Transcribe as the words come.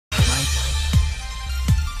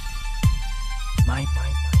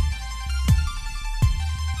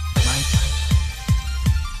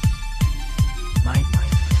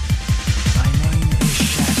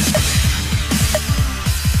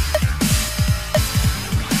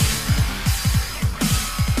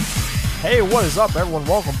Hey, what is up, everyone?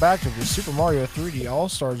 Welcome back to the Super Mario 3D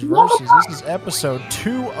All-Stars Versus. This is episode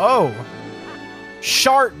 2-0.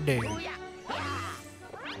 Shark Dude.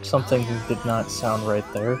 Something did not sound right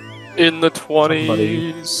there. In the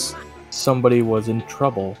 20s. Somebody was in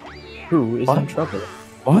trouble. Who is in trouble?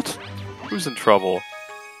 What? Who's in trouble?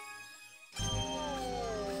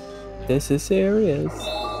 This is serious.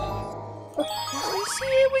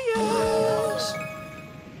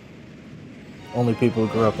 Only people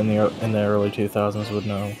who grew up in the early 2000s would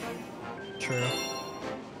know. True.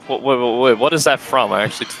 Wait, what is that from? I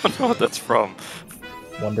actually don't know what that's from.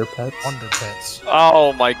 Wonder Pets? Wonder Pets.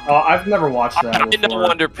 Oh my god. Oh, I've never watched that I before. know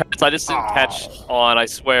Wonder Pets, I just didn't catch on, I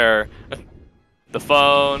swear. The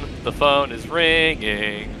phone is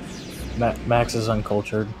ringing. Max is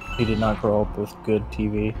uncultured. He did not grow up with good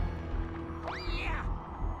TV.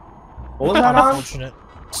 What was that on? Unfortunate.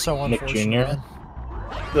 So Nick unfortunate. Jr.? Man.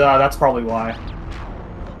 That's probably why.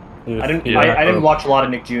 I didn't watch a lot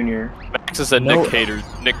of Nick Jr. Max is a Nick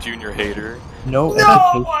Jr. hater. No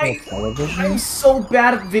educational television? I'm so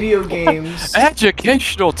bad at video games.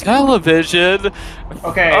 Educational television?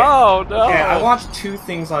 Okay. Oh no. Okay, I watched two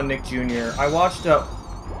things on Nick Jr. I watched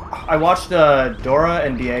Dora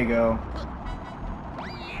and Diego.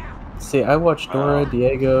 See, I watched Dora,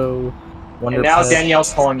 Diego, Wonder And now Pets.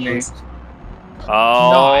 Danielle's calling me.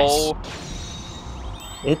 Oh. Nice.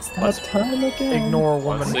 It's that time again. Ignore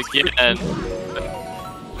woman. Once again.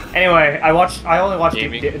 Anyway, I only watched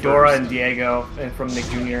Gaming Dora first. and Diego from Nick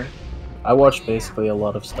Jr. I watched basically a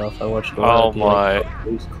lot of stuff. I watched Dora, Oh Diego, my.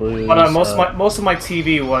 Blue's Clues, But most of my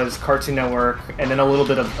TV was Cartoon Network, and then a little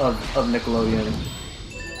bit of Nickelodeon.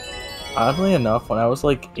 Oddly enough, when I was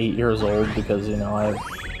like 8 years old, because I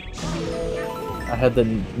had the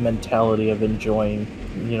mentality of enjoying,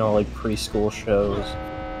 like preschool shows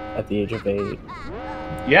at the age of 8.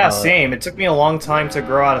 Yeah, same. It took me a long time to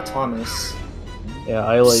grow out of Thomas.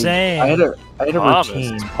 Yeah, Same. I had a Thomas,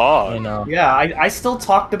 routine. Pog. Yeah, I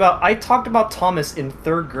talked about Thomas in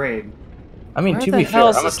 3rd grade. I mean, Where to the be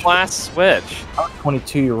hell fair, is this last Switch? I'm a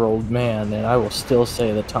 22-year-old man, and I will still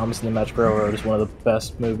say that Thomas and the Magic Railroad is one of the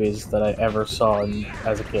best movies that I ever saw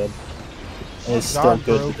as a kid. And it's still God,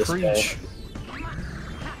 good bro, to this preach. day.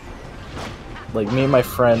 Like, me and my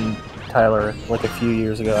friend Tyler, like a few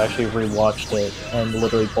years ago, actually rewatched it, and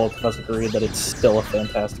literally both of us agreed that it's still a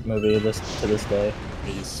fantastic movie to this day.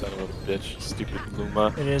 You son of a bitch, stupid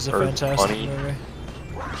Luma. It is a Or fantastic Bunny. movie.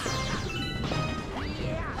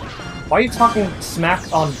 Why are you talking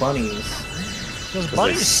smack on bunnies? Because they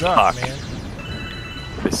bunnies suck, suck. man.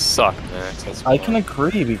 They suck, Max. That's I why. can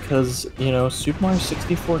agree, because, Super Mario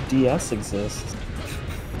 64 DS exists.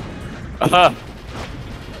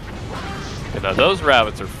 Now those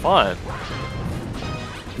rabbits are fun.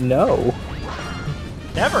 No.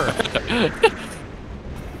 Never.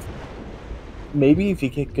 Maybe if you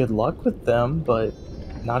get good luck with them, but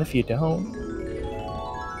not if you don't.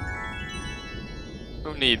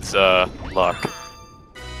 Who needs luck?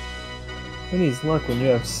 Who needs luck when you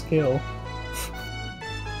have skill?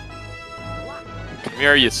 Come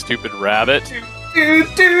here, you stupid rabbit. Do.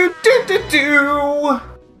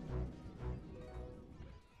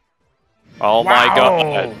 Oh my Wow.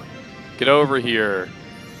 god. Get over here.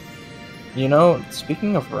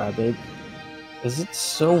 Speaking of rabbit, is it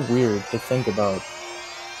so weird to think about,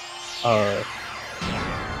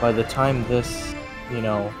 by the time this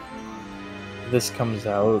comes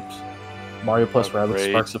out, Mario plus Oh, Rabbids great.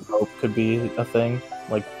 Sparks of Hope could be a thing,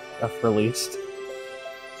 like, released.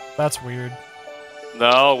 That's weird.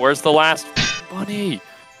 No, where's the last bunny?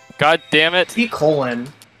 God damn it. T colon.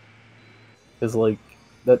 Is like,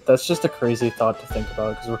 that's just a crazy thought to think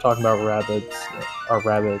about, because we're talking about rabbits,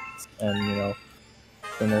 and,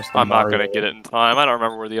 then there's the I'm not Mario. gonna get it in time. I don't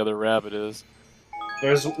remember where the other rabbit is.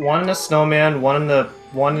 There's one in a snowman, one in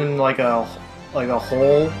like a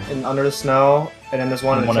hole under the snow, and then there's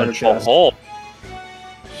one in the One in treasure a Oh, chest. hole.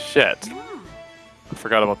 Shit. I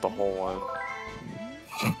forgot about the hole one.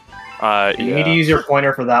 You need to use your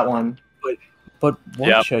pointer for that one. But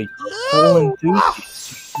Yep. Watcha, you're whole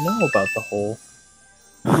enthusiast. You know about the hole.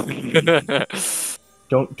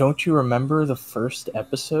 Don't you remember the first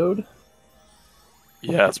episode?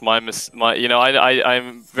 Yes,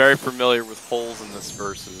 I'm very familiar with holes in this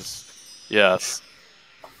versus. Yes.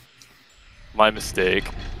 My mistake.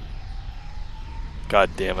 God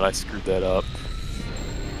damn it, I screwed that up.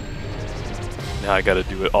 Now I gotta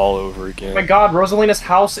do it all over again. Oh my god, Rosalina's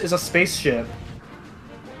house is a spaceship.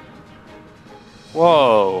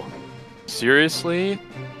 Whoa. Seriously?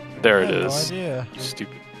 There I it have is. no idea. You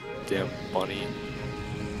stupid damn bunny.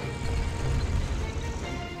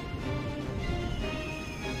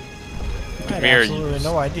 I had here, absolutely you-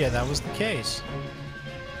 no idea that was the case.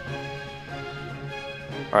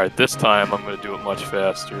 Alright, this time I'm gonna do it much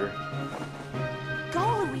faster.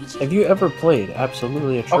 Go, Luigi. Have you ever played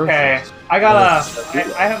Absolutely Atrocious? Okay,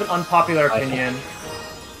 I have an unpopular opinion.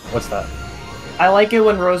 What's that? I like it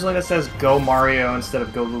when Rosalinda says "Go Mario" instead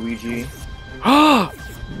of "Go Luigi."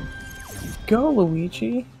 Go,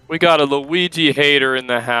 Luigi. We got a Luigi hater in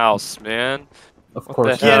the house, man. Of What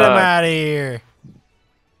course. the Get him heck? out of here.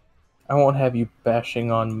 I won't have you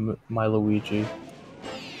bashing on my Luigi.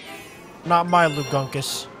 Not my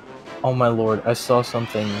Lugunkus. Oh my lord, I saw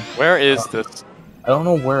something. Where is this? I don't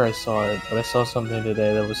know where I saw it, but I saw something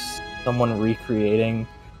today that was someone recreating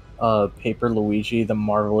Paper Luigi, the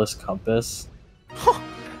Marvelous Compass.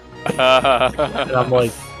 And I'm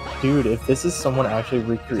like, dude, if this is someone actually Is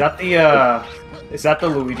recreating... that the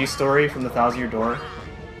Luigi story from the Thousand Year Door?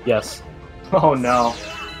 Yes. Oh no.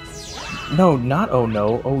 No, not oh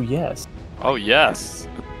no, oh yes. Oh yes.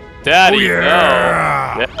 Daddy, Oh,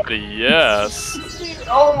 yeah. no. Daddy, yes.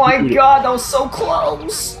 Oh my Dude. god, that was so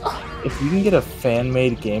close! If you can get a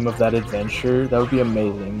fan-made game of that adventure, that would be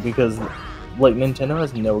amazing, because, like, Nintendo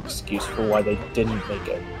has no excuse for why they didn't make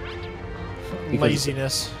it. Because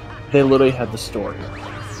Laziness. they literally had the story.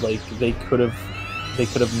 Like, they could have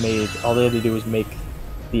made, all they had to do was make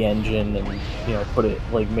the engine and, you know, put it,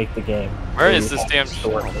 like, make the game. Where They is this had damn the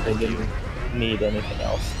story, but they didn't need anything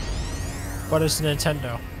else. But it's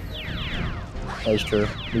Nintendo. That is true.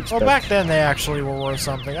 We Well, expect- back then they actually were worth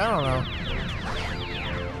something. I don't know.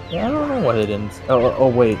 Yeah, I don't know why they didn't. Oh,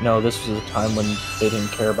 wait, no, this was a time when they didn't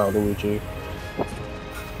care about Luigi.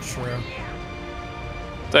 True.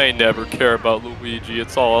 They never care about Luigi.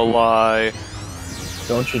 It's all a lie.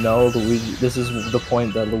 Don't you know, Luigi? This is the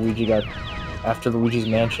point that Luigi got after Luigi's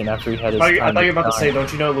Mansion, after he had his I time thought you were about to say, shine.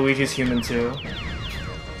 don't you know Luigi's human too?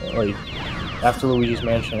 Like, after Luigi's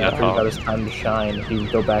Mansion, Yeah. after he got his time to shine, he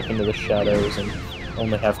would go back into the shadows and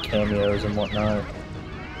only have cameos and whatnot.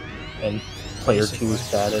 And Player 2 Basically.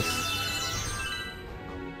 status.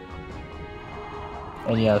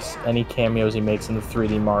 And yes, any cameos he makes in the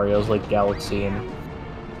 3D Marios, like Galaxy and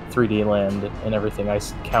 3D Land and everything, I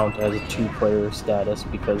count as a 2-player status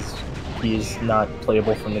because he's not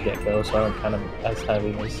playable from the get-go, so I don't count him as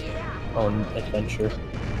having his own adventure.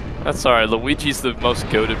 That's alright. Luigi's the most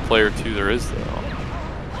goated player too there is, though.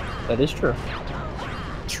 That is true.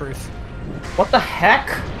 Truth. What the heck?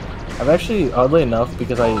 I've actually, oddly enough,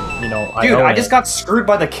 because I Dude, own I just it, got screwed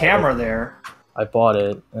by the camera there. I bought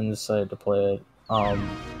it and decided to play it. I'm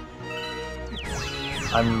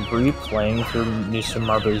replaying through New Super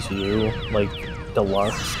Mario Bros. U, like,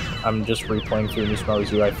 Deluxe. I'm just replaying through New Super Mario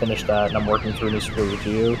Bros. U. I finished that, and I'm working through New Super Mario Bros.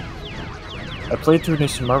 U. I played through New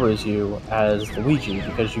Super Mario Bros. U as Luigi,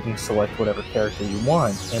 because you can select whatever character you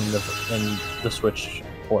want in the Switch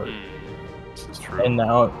port. This is true. And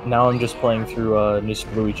now I'm just playing through New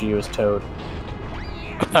Super Luigi U as Toad.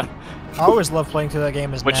 I always love playing through that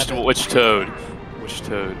game as Which Nabbit. Toad? Which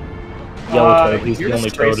Toad? Yellow Toad, he's you're the only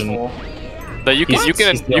Toad in... disgraceful. No, you can He's- you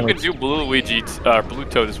can he's the you only- can do Blue Luigi, Blue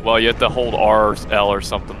Toad as well. You have to hold R or L or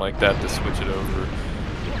something like that to switch it over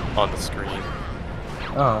on the screen.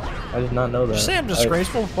 Oh, I did not know Did that. you say I'm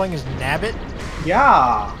disgraceful for playing as Nabbit?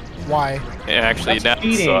 Yeah. Why? And actually, That's that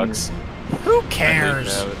cheating. sucks. Who I hate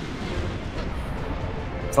cares? Nabbit.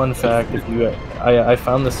 Fun fact: if you, I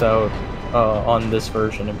found this out on this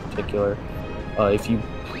version in particular. If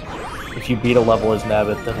you beat a level as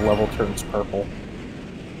Nabbit, then the level turns purple.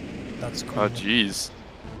 That's cool. Oh jeez.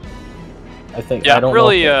 I think. Yeah, I don't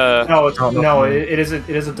really. Know No, it's, I don't know no, if it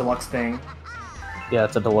is a deluxe thing. yeah,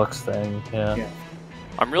 it's a deluxe thing. Yeah. Yeah.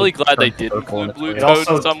 I'm really it glad they turns did purple include and Blue it's It Toad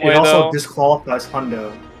also in some way, it also though. disqualifies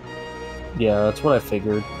Hundo. Yeah, that's what I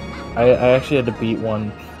figured. I actually had to beat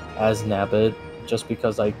one as Nabbit just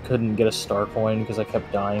because I couldn't get a star coin because I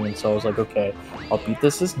kept dying, and so I was like, okay, I'll beat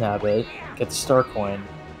this as Nabbit, get the star coin,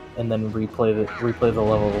 and then replay the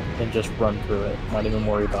level and just run through it. Not even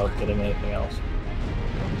worry about getting anything else.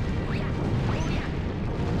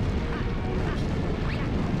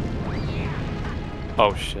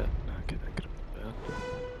 Oh shit. Okay, that could have been bad.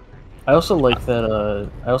 I also like that.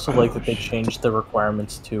 They shit. changed the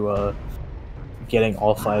requirements to getting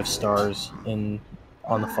all 5 stars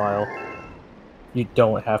on the file. You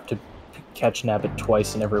don't have to catch Nabbit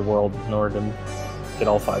twice in every world in order to get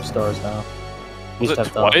all 5 stars now. You Was just it have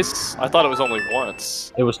to- twice? I thought it was only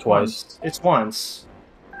once. It was twice. It's once.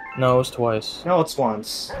 No, it was twice. No, it's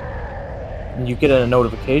once. And you get a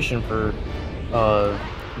notification for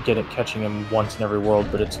catching him once in every world,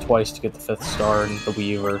 but it's twice to get the 5th star in the Wii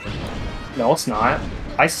U version. No, it's not.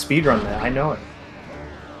 I speedrun that. I know it.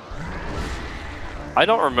 I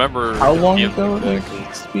don't remember. How long feeling ago did that.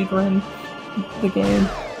 you speedrun the game?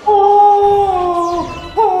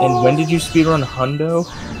 Oh, And when did you speedrun Hundo?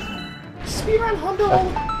 speedrun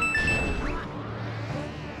Hundo?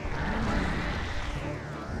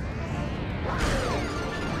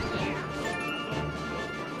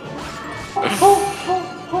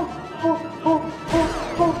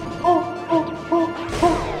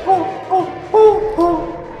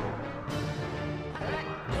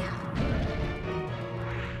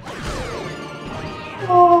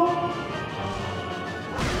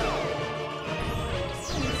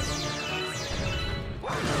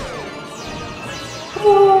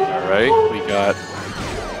 Alright, we got.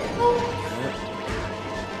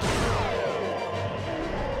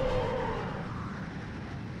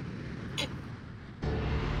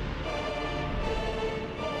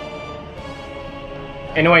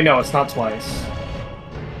 Anyway, no, it's not twice.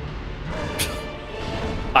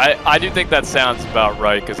 I do think that sounds about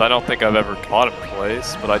right because I don't think I've ever caught him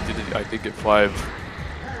twice, but I did get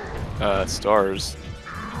 5 stars.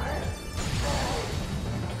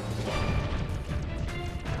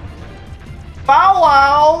 Bow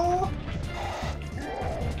wow!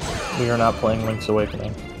 We are not playing Link's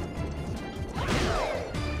Awakening.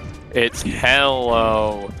 It's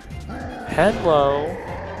hello. Hello.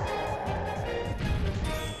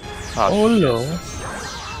 Oh, Hello.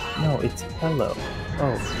 No, it's hello.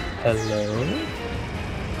 Oh, hello.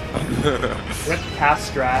 Rip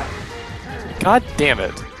Pastrat. God damn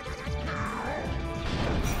it.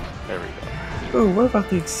 There we go. Ooh, what about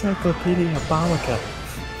the Encyclopedia Bolica?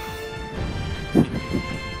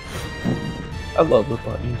 I love the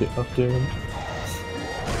button up doom.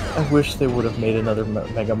 I wish they would have made another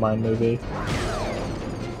Mega Mind movie.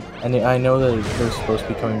 And I know that they're supposed to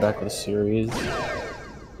be coming back with a series.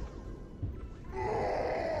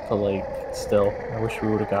 But like, still, I wish we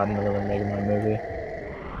would have gotten another Mega Man movie.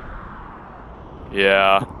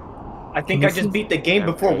 Yeah. I think Can I you just beat the game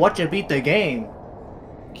before what you beat the game.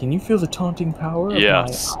 Can you feel the taunting power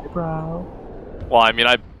Yes. of my eyebrow? Well, I mean,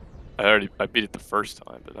 I beat it the first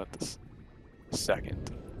time, but not the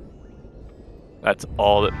second. That's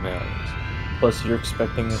all that matters. Plus, you're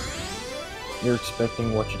expecting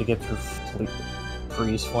what you to get through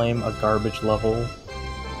Freeze Flame, a garbage level,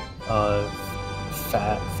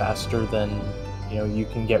 faster than you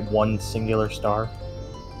can get one singular star.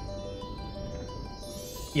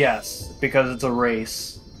 Yes, because it's a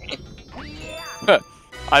race.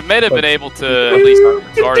 I may have been able to at least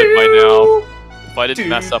start it by now if I didn't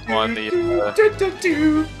mess up on the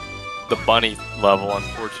bunny level.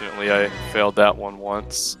 Unfortunately, I failed that one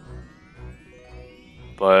once.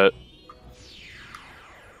 But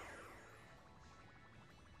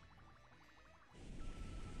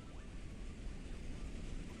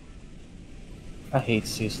I hate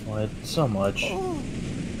Sea Slide so much.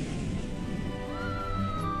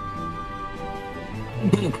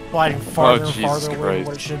 Gliding farther and Jesus farther away from Christ.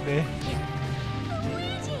 what it should be.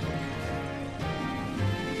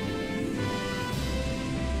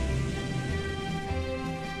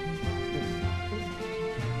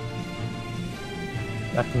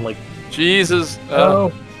 I can like. Jesus.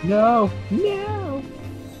 No!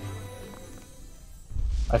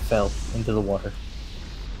 I fell into the water.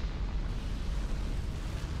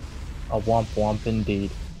 A womp womp indeed.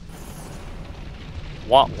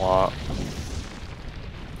 Womp womp.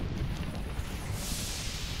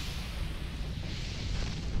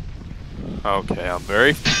 Okay, I'm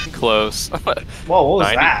very close. Whoa, what was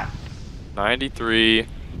 90 that? 93.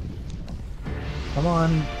 Come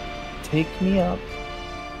on, take me up.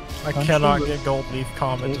 I Punch cannot you. get Gold Leaf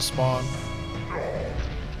Comet to spawn.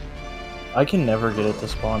 I can never get it to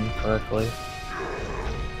spawn correctly.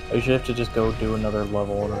 I usually have to just go do another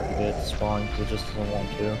level in order to get it to spawn because it just doesn't want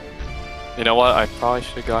to. You know what? I probably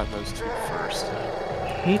should have gotten those 2 first. I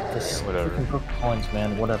hate this Whatever. freaking purple coins,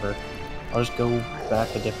 man. Whatever. I'll just go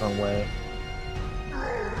back a different way.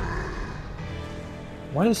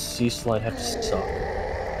 Why does Sea Slide have to suck?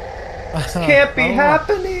 Can't be I don't know.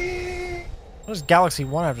 happening! Why does Galaxy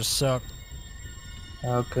 1 have to suck?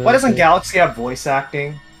 How could Why doesn't this- Galaxy have voice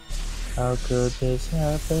acting? How could this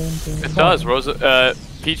happen to It me? does.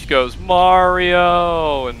 Peach goes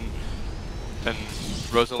Mario, and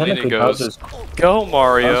Rosalina Technically, goes Bowser's- Go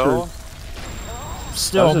Mario. Bowser's-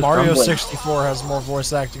 Still, Bowser's Mario grumbling. 64 has more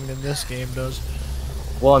voice acting than this game does.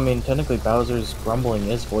 Well, I mean, technically Bowser's grumbling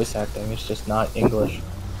is voice acting, it's just not English.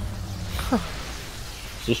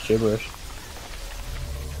 It's just gibberish.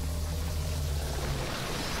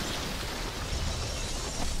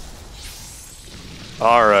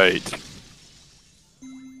 All right.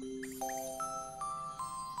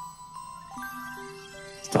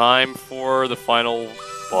 It's time for the final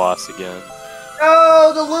boss again.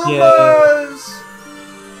 Oh, the Lumas!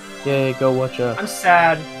 Yay, go watch out. I'm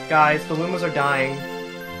sad, guys. The Lumas are dying.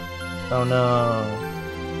 Oh no.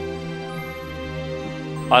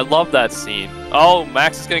 I love that scene. Oh,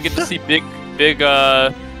 Max is gonna get to see big,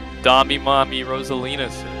 Dami Mommy Rosalina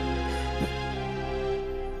soon.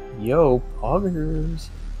 Yo, poggers.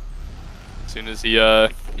 As soon as he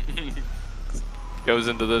goes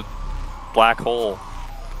into the black hole.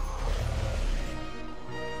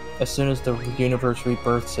 As soon as the universe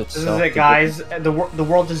rebirths This itself. is it, guys. The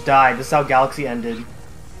world just died. This is how Galaxy ended.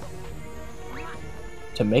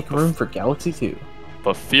 To make room for Galaxy 2.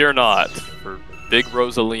 But fear not, for big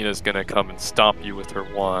Rosalina's gonna come and stomp you with her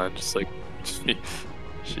wand, just like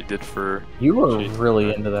she did for. You were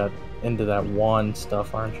really into that wand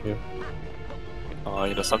stuff, aren't you?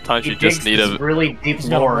 You know, sometimes He you just digs need this a. really deep He's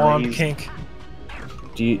got a lore. that wand he's- kink.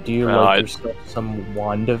 Do you No, like yourself some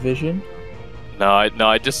WandaVision? No,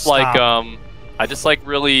 I just like I just like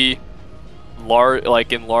really large,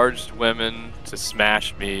 like enlarged women to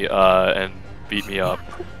smash me and beat me up.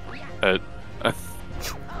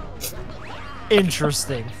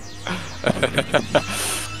 Interesting.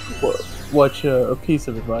 Watch a piece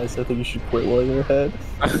of advice. I think you should quit while you're ahead.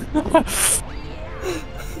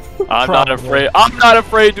 I'm not afraid. I'm not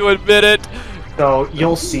afraid to admit it. So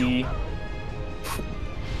you'll see.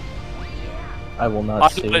 I will not I'm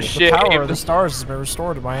see. not The ashamed. power of the stars has been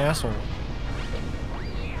restored to my asshole.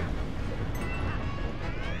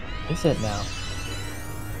 Is it now?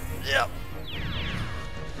 Yep.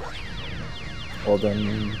 Well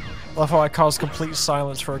then, Love how I caused complete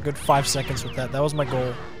silence for a good 5 seconds with that. That was my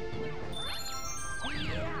goal.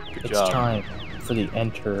 Good it's job. time for the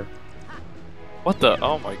enter. What the?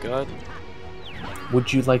 Oh my god.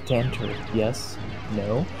 Would you like to enter? Yes?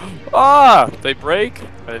 No? Ah! They break?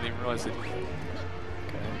 I didn't even realize they did.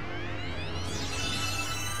 Okay.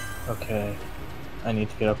 Okay. I need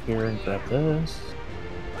to get up here and grab this.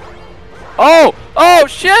 Oh! Oh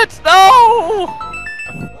shit! No!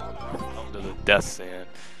 Under the death sand.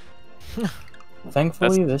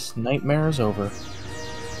 Thankfully, this nightmare is over.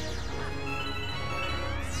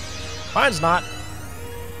 Mine's not.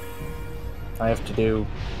 I have to do...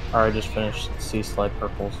 Or I just finished Sea Slide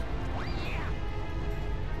Purples.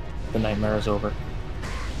 The nightmare is over.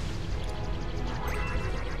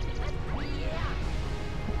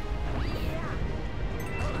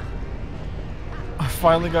 I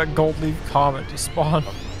finally got Gold Leaf Comet to spawn.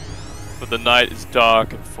 But the night is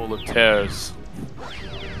dark and full of terrors.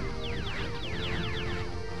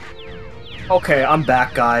 Okay, I'm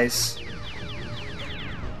back, guys.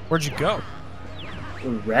 Where'd you go?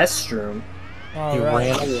 Restroom. All You right.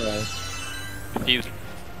 ran away. He's...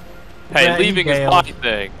 Hey, Yeah, he leaving is bailed. my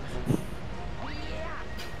thing.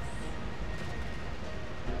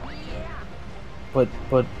 But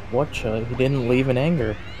what, Chud? He didn't leave in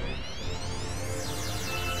anger.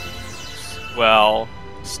 Well,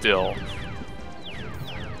 still.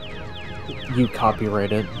 You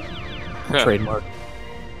copyrighted. Trademark.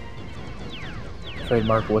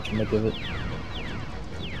 Trademark whatchamacallit.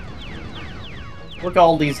 Look at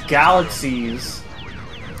all these galaxies.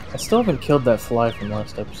 I still haven't killed that fly from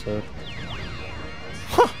last episode.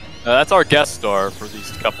 That's our guest star for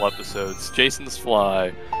these couple episodes. Jason's Fly.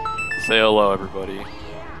 Say hello, everybody.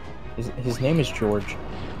 His name is George.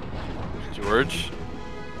 George?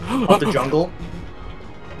 Of the jungle.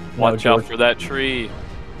 No, Watch out George, for that tree.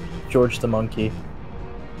 George the monkey.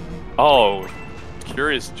 Oh,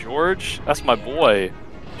 Curious George? That's my boy.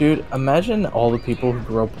 Dude, imagine all the people who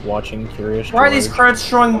grew up watching Curious George. Why are these credits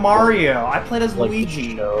showing Mario? I played as like the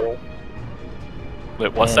Luigi. show.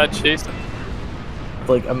 Wait, what's And- that, Jason?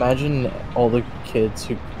 Like, imagine all the kids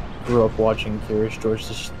who grew up watching Curious George,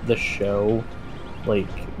 the show, like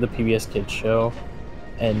the PBS Kids show,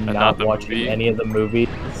 and not not the watching movie? any of the movies,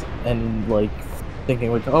 and like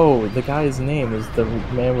thinking like, oh, the guy's name is the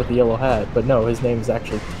man with the yellow hat, but no, his name is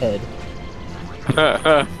actually Ted.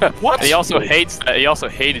 What? And he also hates that. He also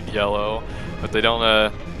hated Yellow, but they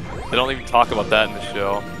don't even talk about that in the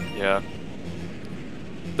show. Yeah.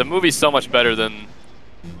 The movie's so much better than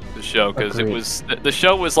the show because it Agreed. was the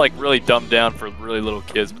show was like really dumbed down for really little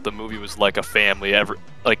kids, but the movie was like a family,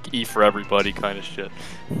 like E for everybody kind of shit.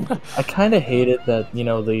 I kind of hated that, you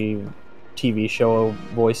know, the TV show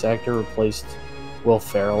voice actor replaced Will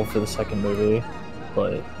Ferrell for the second movie,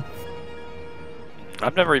 but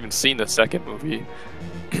I've never even seen the second movie.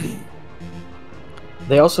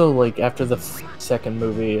 they also, like, after the second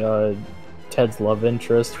movie, Ted's love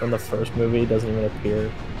interest from the first movie doesn't even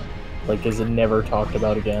appear. like is never talked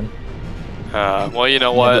about again. Well, you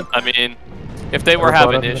know what? I mean, if they were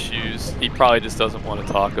having issues, he probably just doesn't want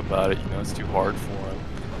to talk about it. You know, it's too hard for him.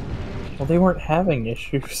 Well, they weren't having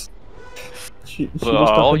issues. She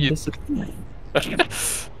Well, just disappeared.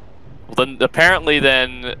 Well, then apparently,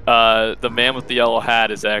 the man with the yellow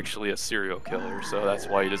hat is actually a serial killer, so that's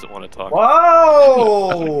why he doesn't want to talk.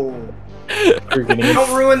 Whoa! You're getting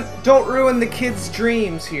Don't ruin the kids'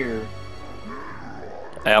 dreams here.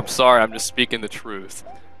 Hey, I'm sorry, I'm just speaking the truth.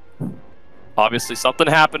 Obviously, something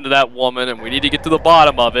happened to that woman, and we need to get to the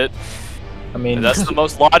bottom of it. I mean, And that's the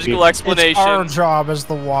most logical explanation. It's our job as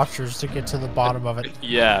the watchers to get to the bottom of it.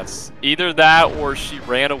 Yes. Either that, or she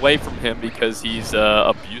ran away from him because he's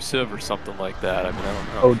abusive or something like that. I mean, I don't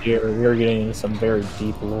know. Oh dear, we are getting into some very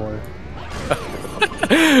deep lore.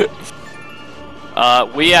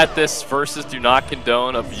 We at this versus do not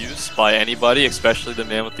condone abuse by anybody, especially the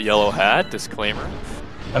man with the yellow hat. Disclaimer.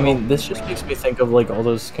 I mean, this just makes me think of like all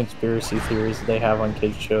those conspiracy theories that they have on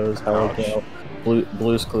kids shows. How like, you know,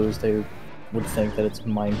 Blue's Clues, they would think that it's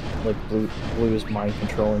mind, like Blue is mind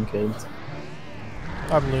controlling kids.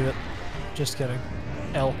 I believe it. Just kidding.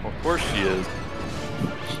 L. Of course she is.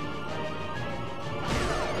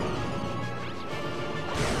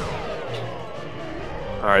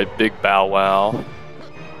 Alright, big bow wow.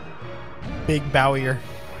 Big Bowier.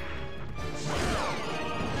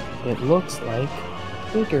 It looks like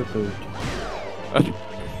Bigger Boot.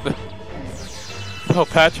 Oh,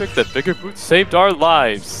 Patrick, that bigger boot saved our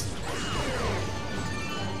lives.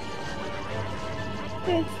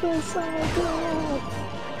 It's the Cyclops.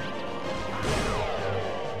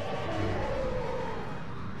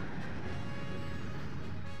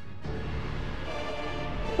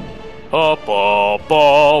 Ba ba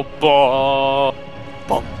ba ba.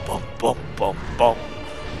 Bum bum bum bum bum.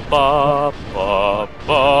 Ba ba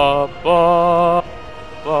ba ba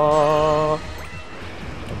ba.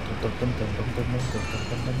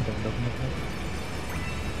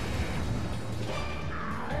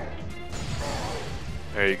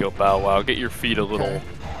 There you go, Bow Wow. Get your feet a little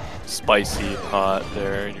spicy and hot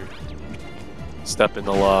there, and you step in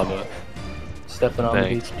the lava. Stepping on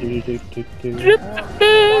Thanks. the beach.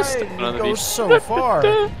 Stepping on the It goes beach. so far.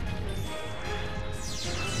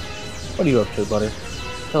 What are you up to, Butter?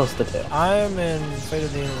 Tell us the tale. I'm in Fate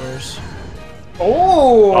of the Universe.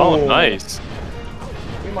 Oh! Oh, nice.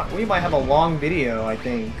 We might have a long video, I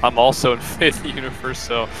think. I'm also in Fate of the Universe,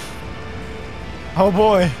 so Oh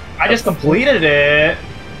boy. I just completed it.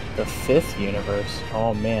 The 5th universe.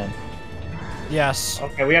 Oh man. Yes.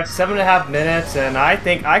 Okay, we have 7.5 minutes, and I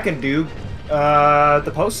think I can do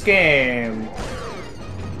the post game.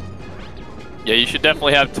 yeah, you should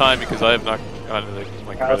definitely have time because I have not gotten to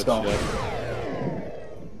my let's credits go. yet.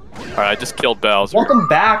 Alright, I just killed Bowser. Welcome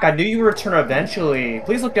back. I knew you would return eventually.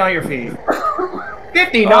 Please look down at your feet.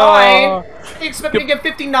 59. You expect me to get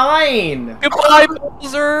 59? Goodbye,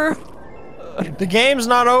 Bowser. The game's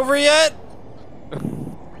not over yet?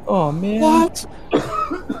 Oh man. What?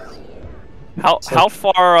 How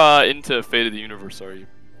far into Fate of the Universe are you,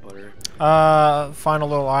 Butter? Final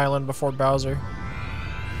little island before Bowser.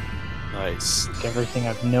 Nice. Everything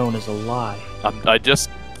I've known is a lie. I just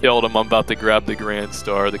killed him. I'm about to grab the Grand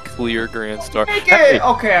Star, the clear Grand Star. Make Hey, it!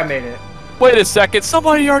 Okay, I made it. wait a second.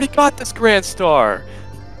 Somebody already got this Grand Star.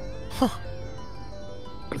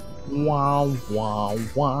 Wow, wow,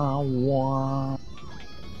 wow, wow.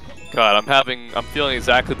 God, I'm feeling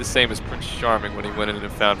exactly the same as Prince Charming when he went in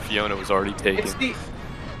and found Fiona was already taken.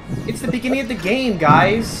 It's the beginning of the game,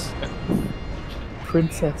 guys.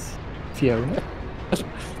 Princess Fiona.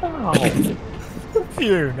 Oh.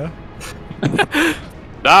 Fiona.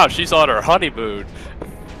 Now she's on her honeymoon.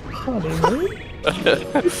 Honeymoon?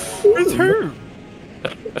 With who?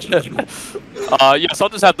 Yes, I'll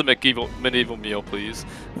just have the medieval meal, please.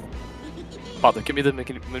 Father, give me the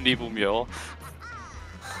medieval meal.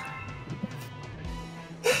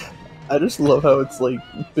 I just love how it's like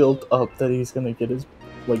built up that he's gonna get his,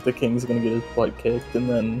 like the king's gonna get his butt kicked, and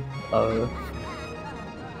then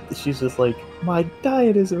she's just like, my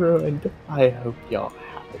diet is ruined. I hope y'all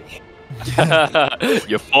happy.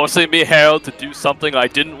 You're forcing me, Harold, to do something I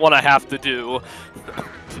didn't want to have to do.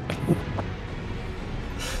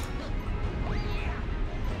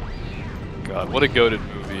 God, what a goated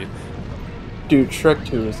movie. Dude, Shrek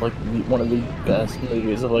 2 is like one of the best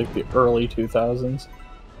movies of like the early 2000s.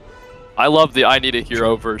 I love the I Need a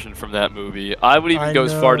Hero version from that movie. I would even go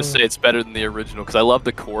as far to say it's better than the original because I love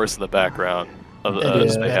the chorus in the background of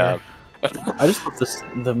they have. I just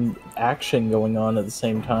love the action going on at the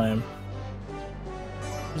same time.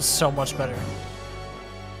 It's so much better.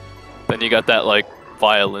 Then you got that like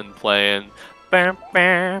violin playing.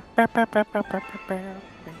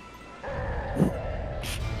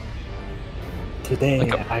 Today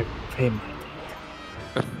Like I pay my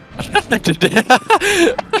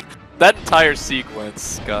that entire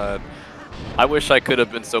sequence, God. I wish I could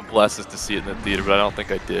have been so blessed as to see it in the theater, but I don't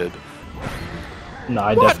think I did. No,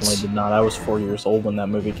 I definitely did not. I was 4 years old when that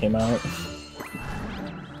movie came out.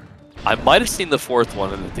 I might have seen the fourth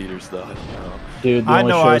one in the theaters, though. I don't know. Dude, the I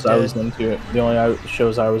only know I shows I was did. into, the only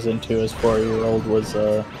shows I was into as 4-year-old was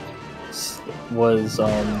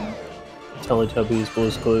Teletubbies,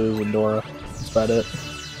 Blue's Clues, and Dora. That's about it.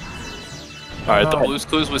 Alright, the Oh. Blue's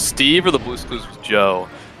Clues was Steve or the Blue's Clues was Joe?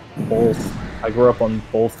 Both. I grew up on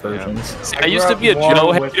both versions. See, I I used grew to be a up more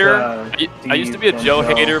Joe with, hater. I used to Steve be a than Joe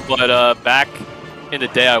Joe. hater, but back in the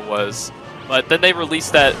day I was. But then they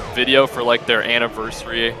released that video for like their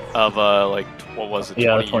anniversary of like what was it?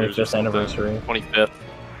 Yeah, the 20 years or 25th something. anniversary.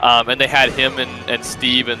 25th. And they had him and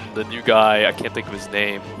Steve and the new guy, I can't think of his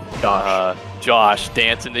name, Josh,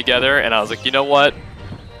 dancing together, and I was like, you know what?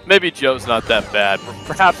 Maybe Joe's not that bad.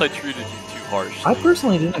 Perhaps I treated you too harshly. I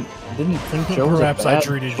personally didn't think Joe was Perhaps a bad I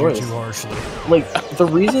treated choice. you too harshly. Like, the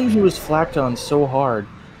reason he was flacked on so hard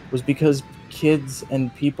was because kids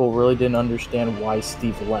and people really didn't understand why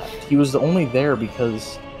Steve left. He was only there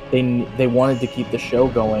because they wanted to keep the show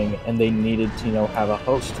going and they needed to, you know, have a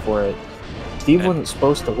host for it. Steve wasn't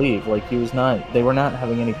supposed to leave. Like, he was not. They were not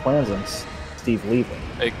having any plans on Steve leaving.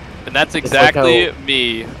 And that's It's like exactly how-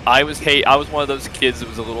 me. I was one of those kids that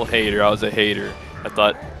was a little hater. I was a hater. I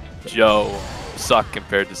thought Joe sucked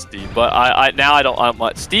compared to Steve, but now I don't. I'm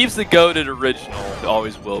like, Steve's the goated original,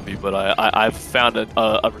 always will be. But I've found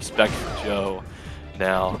a respect for Joe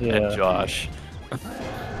now Yeah. and Josh.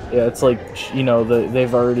 Yeah, it's like, you know,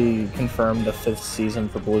 they've already confirmed the 5th season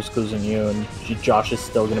for Blue's Clues and You, and Josh is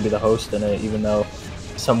still going to be the host in it, even though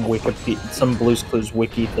some Blue's Clues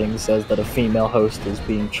wiki thing says that a female host is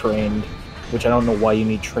being trained, which I don't know why you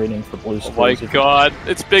need training for Blue's Oh Clues. my God,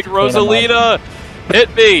 it's Big Rosalina!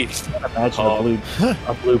 Hit me! Imagine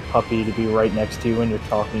a blue puppy to be right next to you when you're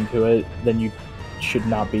talking to it, then you should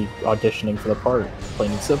not be auditioning for the part,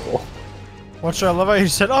 plain and simple. Watch, I love how you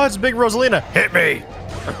said, "Oh, it's Big Rosalina." Hit me.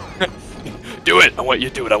 Do it! I want you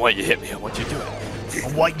to do it. I want you to hit me. I want you to do it.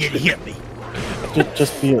 I want you to hit me.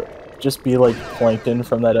 Just be like Plankton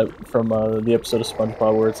from the episode of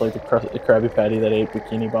SpongeBob where it's like the Krabby Patty that ate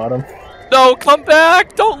Bikini Bottom. No, come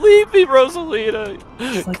back! Don't leave me, Rosalina!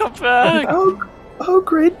 Like, Come back! Oh,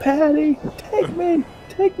 great Patty, take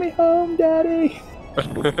me home, Daddy.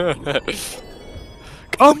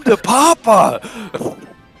 Come to Papa!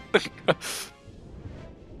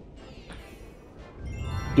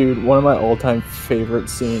 Dude, one of my all-time favorite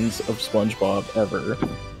scenes of SpongeBob ever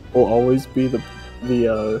will always be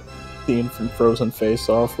the scene from Frozen Face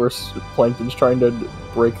Off where Plankton's trying to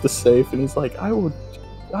break the safe and he's like, I will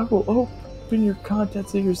open your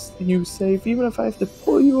contents of your safe even if I have to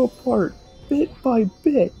pull you apart bit by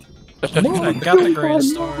bit. I got the grand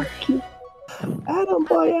star. Atom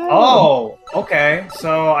by atom. Oh, okay.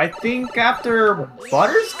 So I think after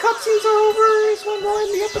Butter's cutscenes are over is when we'll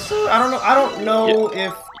end the episode. I don't know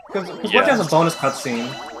if because Butch has a bonus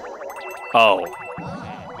cutscene. Oh.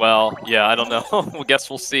 Well, yeah, I don't know. I guess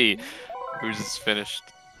we'll see. Who's finished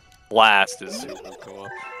last is who will go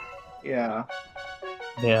up. Yeah.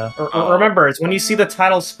 Yeah. Remember, it's when you see the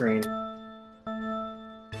title screen.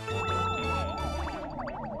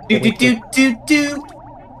 Do.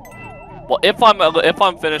 Well, if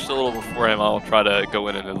I'm finished a little before him, I'll try to go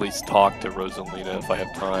in and at least talk to Rosalina if I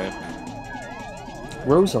have time.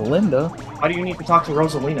 Rosalinda? Why do you need to talk to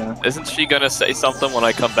Rosalina? Isn't she gonna say something when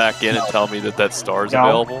I come back in and tell me that star's No.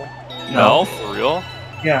 available? No, for real?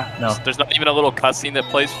 Yeah. No. There's not even a little cutscene that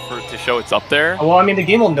plays to show it's up there. Well, I mean, the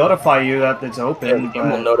game will notify you that it's Yeah, open, the game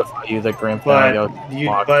will but, notify you that Grand Finale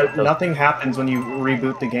but nothing happens when you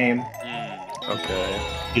reboot the game. Okay.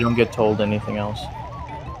 You don't get told anything else.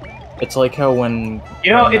 It's like how when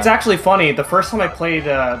You know, it's actually funny. The first time I played,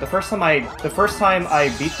 the first time I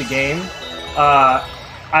beat the game,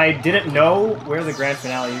 I didn't know where the grand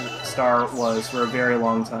finale star was for a very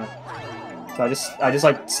long time. So I just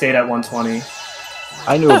like stayed at 120.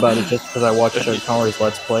 I knew about it just because I watched Conroy's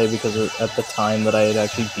Let's Play because at the time that I had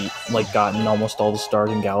actually gotten almost all the stars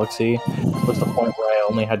in Galaxy was the point where I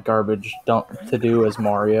only had garbage to do as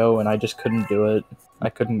Mario and I just couldn't do it. I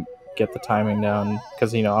couldn't get the timing down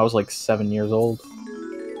because, you know, I was like 7 years old.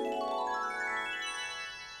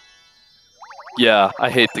 Yeah, I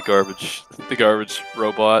hate the garbage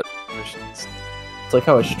robot missions. It's like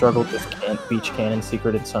how I struggled with Beach Cannon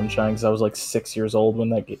Secret and Sunshine because I was like 6 years old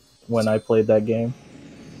when I played that game.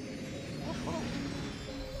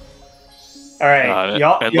 All right,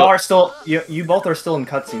 y'all and y'all look- are still you both are still in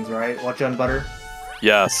cutscenes, right? Watch on Butter.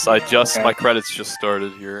 Yes, I just Okay. my credits just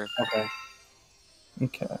started here. Okay.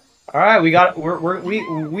 Okay. All right, we got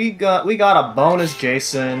we got a bonus,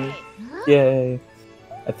 Jason. Yay.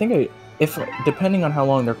 I think if depending on how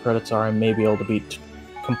long their credits are, I may be able to beat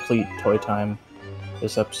complete Toy Time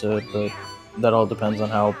this episode, but that all depends on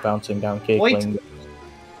how bouncing down Cakeling.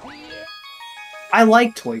 I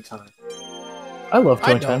like Toy Time. I love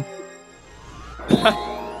I Toy don't. Time.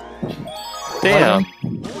 Damn.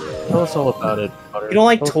 Tell us all about it, Butter. You don't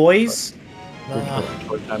like Tell us toys? about Nah. your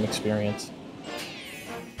Toy Time experience.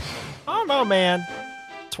 I don't know, man.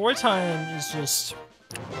 Toy Time is just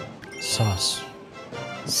sus.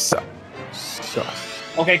 So, Sus.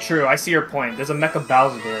 Okay, true. I see your point. There's a Mecha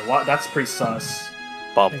Bowser there. What? That's pretty sus.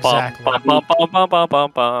 bum, Exactly. bum, bum, bum, bum, bum,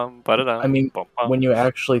 bum, bum, ba-da-dum, I mean, bum, bum. when you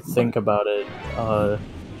actually think about it,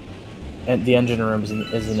 and the engine room is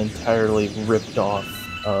an entirely ripped off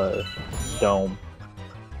dome.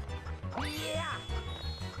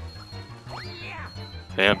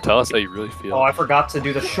 Damn, tell us how you really feel. Oh, I forgot to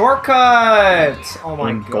do the shortcut. Oh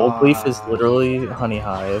my god. Gold Leaf is literally Honey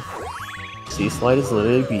Hive. Sea Slide is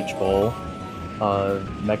literally Beach Bowl.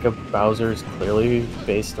 Mecha Bowser is clearly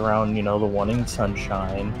based around, the Wanting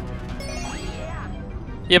Sunshine.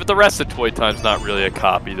 Yeah, but the rest of Toy Time's not really a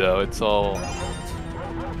copy, though. It's all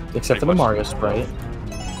Except for the much- Mario sprite.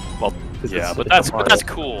 well, 'Cause yeah, it's but a that's Mario.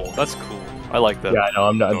 cool. That's cool. I like that. Yeah, I know.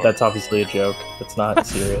 I'm not. Sure. That's obviously a joke. It's not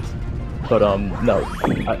serious. But no,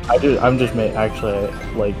 I do. I'm just actually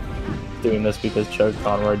like doing this because Chuck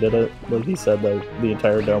Conroy did it. Like he said that the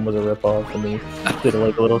entire dome was a ripoff, and he did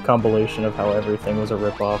like a little compilation of how everything was a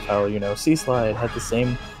ripoff. How Sea Slide had the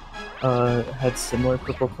same, had similar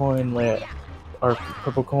purple coin layout, or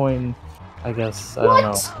purple coin. I guess I don't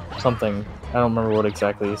know something. I don't remember what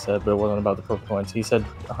exactly he said, but it wasn't about the purple coins. He said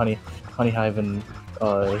Honey Hive and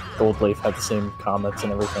Gold Leaf had the same comets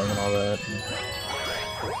and everything and all that.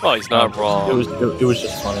 Well, he's not wrong. It was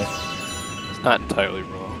just funny. He's not entirely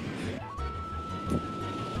wrong.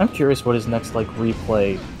 I'm curious what his next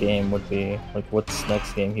replay game would be. Like what's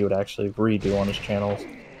next game he would actually redo on his channels,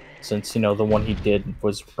 since the one he did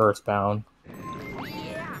was Earthbound.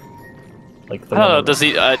 Like the I don't know. one Does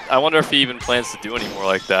he? I wonder if he even plans to do any more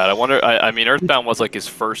like that. I wonder. I mean, Earthbound was like his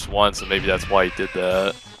first one, so maybe that's why he did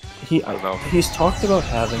that. I don't know. He's talked about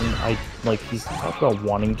he's talked about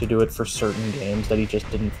wanting to do it for certain games that he just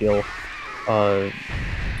didn't feel that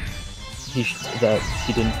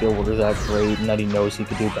he didn't feel were that great, and that he knows he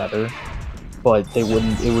could do better. But it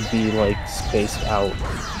would be like spaced out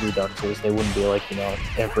reduxes. They wouldn't be like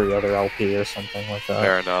every other LP or something like that.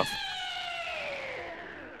 Fair enough.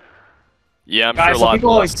 Yeah, I'm Guys, sure a some lot people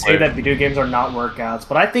of always us say play- that video games are not workouts,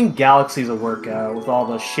 but I think Galaxy's a workout with all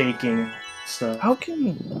the shaking stuff. How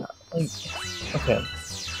can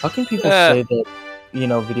How can people Eh. say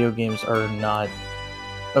that video games are not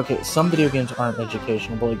okay? Some video games aren't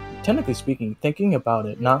educational, but technically speaking, thinking about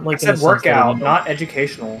it, not I like in said a sense that, workout, not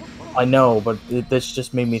educational. I know, but this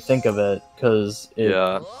just made me think of it because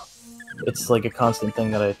Yeah. it's like a constant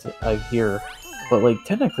thing that I hear. But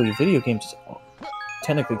technically, video games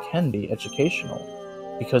technically can be educational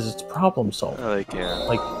because it's problem solving. Like yeah.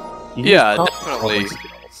 You Yeah, use problem-solving definitely.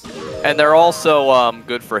 skills. And they're also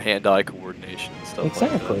good for hand-eye coordination and stuff.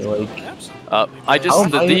 Exactly. Like that. Absolutely. I just How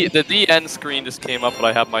am the end screen just came up, but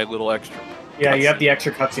I have my little extra. Yeah, you have the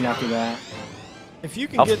extra cutscene after that. If you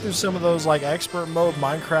can get through some of those expert mode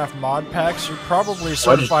Minecraft mod packs, you're probably just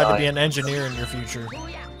certified to be died. an engineer in your future.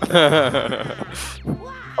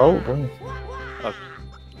 Oh, boy.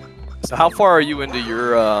 So how far are you into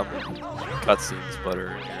your cutscenes,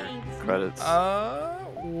 Butter? Your credits?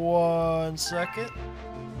 1 second.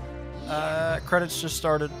 Credits just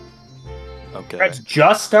started. Okay. Let's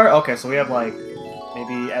just start. Okay, so we have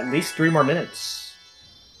maybe at least 3 more minutes.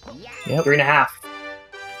 Yep. 3.5.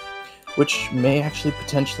 Which may actually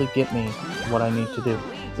potentially get me what I need to do.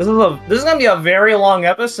 This is gonna be a very long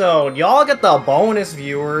episode. Y'all get the bonus,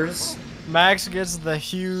 viewers. Max gets the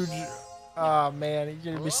huge. Oh man,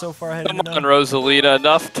 you're gonna be so far ahead of Come me on, now. Rosalita,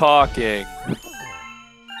 enough talking.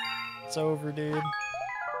 It's over, dude.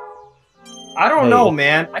 I don't Hey. know,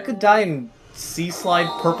 man. I could die in Sea Slide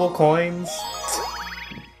purple coins.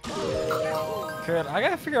 Good. I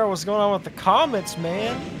gotta figure out what's going on with the comments,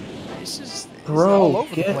 man. It's Bro, all over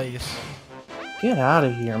the get- place. Get out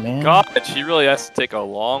of here, man. God, she really has to take a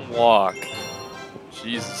long walk.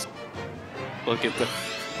 Jesus. Look at the...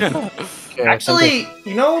 Okay, Actually,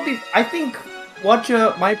 I think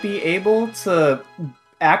Watcha might be able to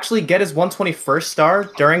actually get his 121st star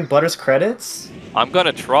during Butter's credits. I'm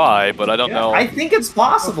gonna try, but I don't know. I think it's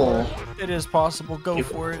possible. It is possible. Go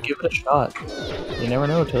for it. Give it a shot. You never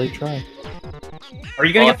know till you try. Are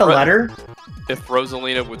you gonna get the letter? If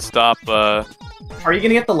Rosalina would stop, Are you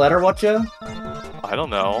gonna get the letter, Whatcha? I don't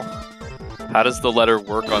know. How does the letter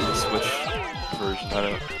work on the Switch version? I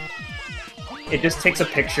don't. It just takes a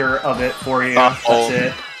picture of it for you. Oh. That's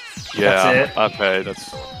it. Yeah. That's it. Okay.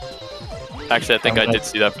 That's. Actually, I think I did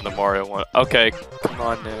see that from the Mario one. Okay, come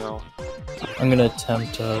on now. I'm gonna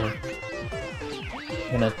attempt.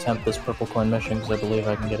 This purple coin mission because I believe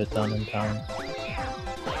I can get it done in time.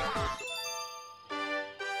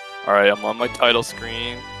 All right, I'm on my title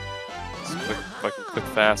screen. If I can click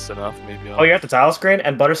fast enough, maybe. Oh, you're at the title screen,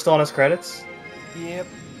 and Butter's still on his credits. Yep.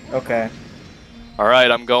 Okay. All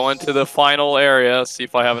right, I'm going to the final area. See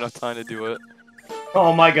if I have enough time to do it.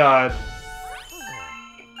 Oh my God.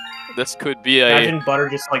 This could be a. Imagine Butter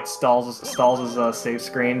just like stalls his save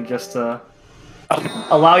screen just to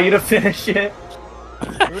allow you to finish it.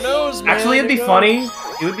 Who knows, man? Actually, it'd be funny.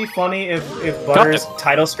 It would be funny if Butter's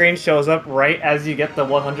title screen shows up right as you get the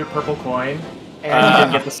 100 purple coin and you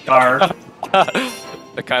didn't get the star.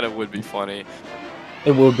 That kind of would be funny.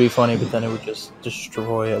 It would be funny, but then it would just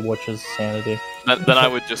destroy Witch's sanity. Then I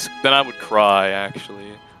would cry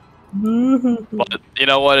actually. But you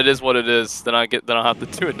know what? It is what it is. Then I'll have to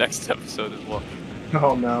do it next episode as well.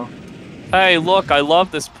 Oh no. Hey, look! I love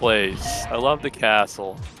this place. I love the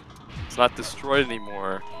castle. It's not destroyed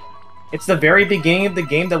anymore. It's the very beginning of the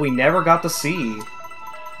game that we never got to see.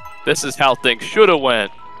 This is how things should have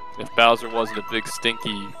went if Bowser wasn't a big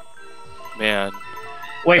stinky man.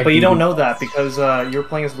 Wait, but you don't know that because you're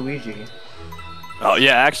playing as Luigi. Oh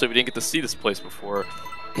yeah, actually, we didn't get to see this place before.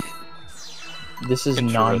 This is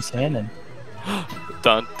non-canon.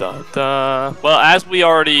 Dun dun dun. Well, as we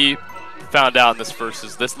already found out in this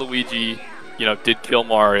versus, this Luigi, did kill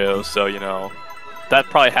Mario, so that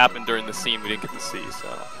probably happened during the scene we didn't get to see. So.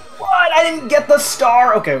 What? I didn't get the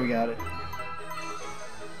star. Okay, we got it.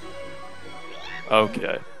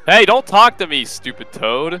 Okay. Hey, don't talk to me, stupid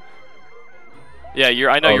Toad. Yeah,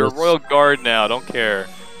 I know you're a royal guard now. Don't care.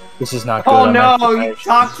 This is not good. Oh no, he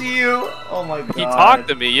talked to you. Oh my God. He talked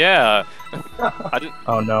to me. Yeah. I didn't.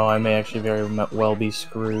 Oh no, I may actually very well be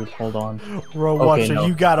screwed. Hold on. Watcher, no.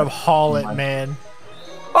 you gotta haul it, man.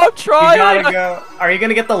 I'm trying. You gotta go. Are you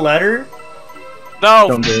gonna get the letter? No,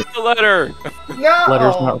 Don't do it. the letter. No.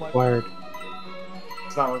 Letter's Oh not my- required.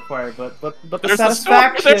 It's not required, but the There's the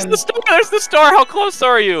star. satisfaction. There's the star. There's the star. How close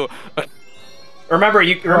are you? Remember,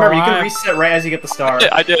 you can reset right as you get the star.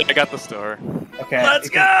 I did. I got the star. Okay. Let's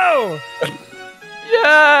go!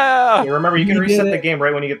 Yeah. Yeah, remember, you can You reset did the it. game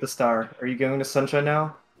right when you get the star. Are you going to Sunshine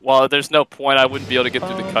now? Well, there's no point. I wouldn't be able to get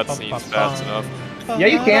through the cutscenes fast enough. Yeah,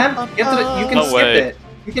 you can. You can No skip way. it.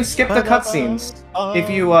 You can skip the cutscenes if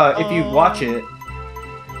you watch it.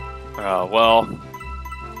 Oh well.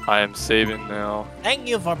 I am saving now. Thank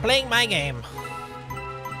you for playing my game.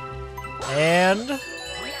 And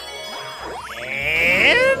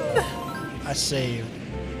I saved.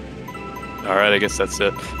 All right. I guess that's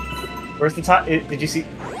it. Where's the tile? Did you see?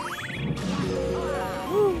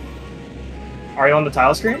 Are you on the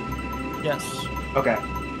tile screen? Yes. Okay.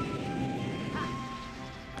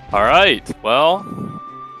 All right. Well,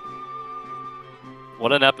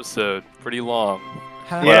 what an episode. Pretty long.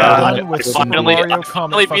 Have Yeah. fun with Super Mario Finally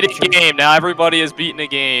Comic beat a game. Now everybody has beaten a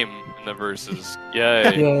game in the verses.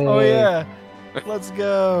 Yay. Yay. Oh yeah. Let's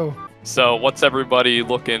go. So what's everybody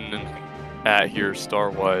looking at here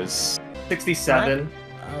star-wise? 67.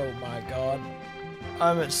 Oh my God.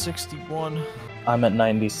 I'm at 61. I'm at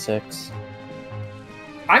 96.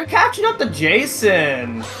 I'm catching up to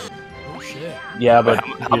Jason. Oh shit. Yeah, but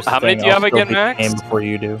here's how the many thing, do you I'll have still again, beat Max? the game before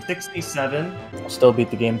you do. 67. I'll still beat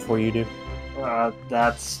the game before you do.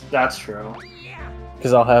 That's true.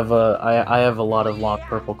 Because I'll have I have a lot of long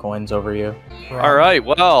purple coins over you. All right.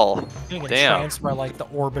 Well, Damn. damn. By like the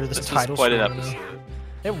orbit of this This title was quite an screen. episode.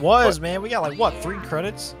 It was, man. We got like what, 3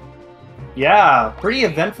 credits? Yeah, pretty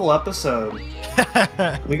eventful episode.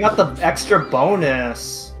 We got the extra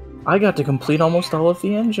bonus. I got to complete almost all of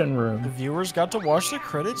the engine The room. viewers got to watch the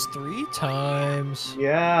credits 3 times.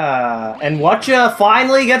 Yeah, and Whatcha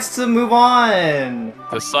finally gets to move on.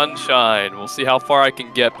 The sunshine. We'll see how far I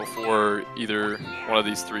can get before either one of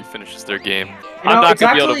these 3 finishes their game. I'm not it's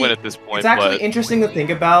gonna be able to actually- win at this point, It's actually but interesting to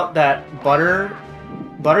think about that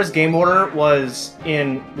Butter's game order was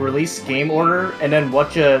in release game order, and then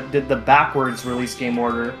Whatcha did the backwards release game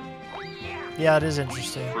order. Yeah, it is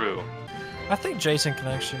interesting. true. I think Jason can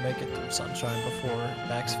actually make it through Sunshine before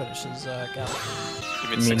Max finishes Galaxy. You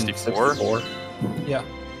mean 64? Yeah,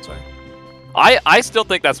 sorry. I still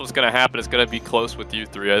think that's what's gonna happen. It's gonna be close with you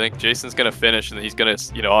 3. I think Jason's gonna finish, and he's gonna,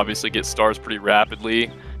 obviously get stars pretty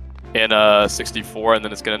rapidly. in 64, and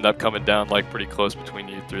then it's gonna end up coming down like pretty close between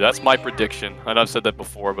you three. That's my prediction. I know I've said that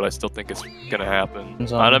before, but I still think it's gonna happen.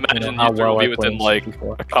 I'd imagine you three will be within like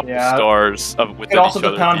a couple stars of within It also each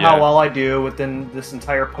other. depends on how well I do within this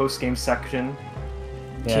entire post-game section.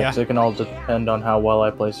 Yeah, 'cause it can all depend on how well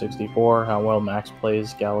I play 64, how well Max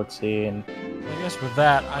plays Galaxy, and I guess with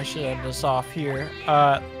that, I should end us off here.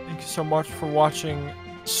 Thank you so much for watching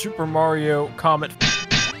Super Mario Comet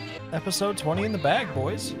episode 20 in the bag,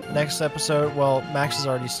 boys. Next episode, well, Max has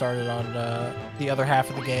already started on the other half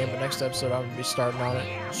of the game, but next episode I'm going to be starting on it.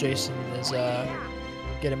 Jason is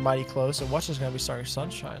getting mighty close, and What's going to be starting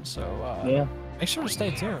Sunshine, so yeah, make sure to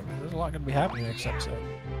stay tuned. There's a lot going to be happening next episode.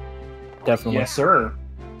 definitely. Yes, sir.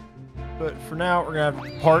 But for now, we're going to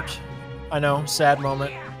have part, I know, sad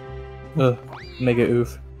moment. Ugh, mega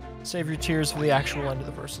oof. Save your tears for the actual end of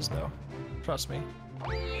the verses, though. Trust me.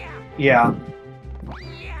 Yeah.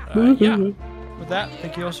 Yeah. With that,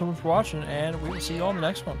 thank you all so much for watching, and we will see you all in the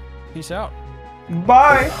next one. Peace out.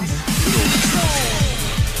 Bye!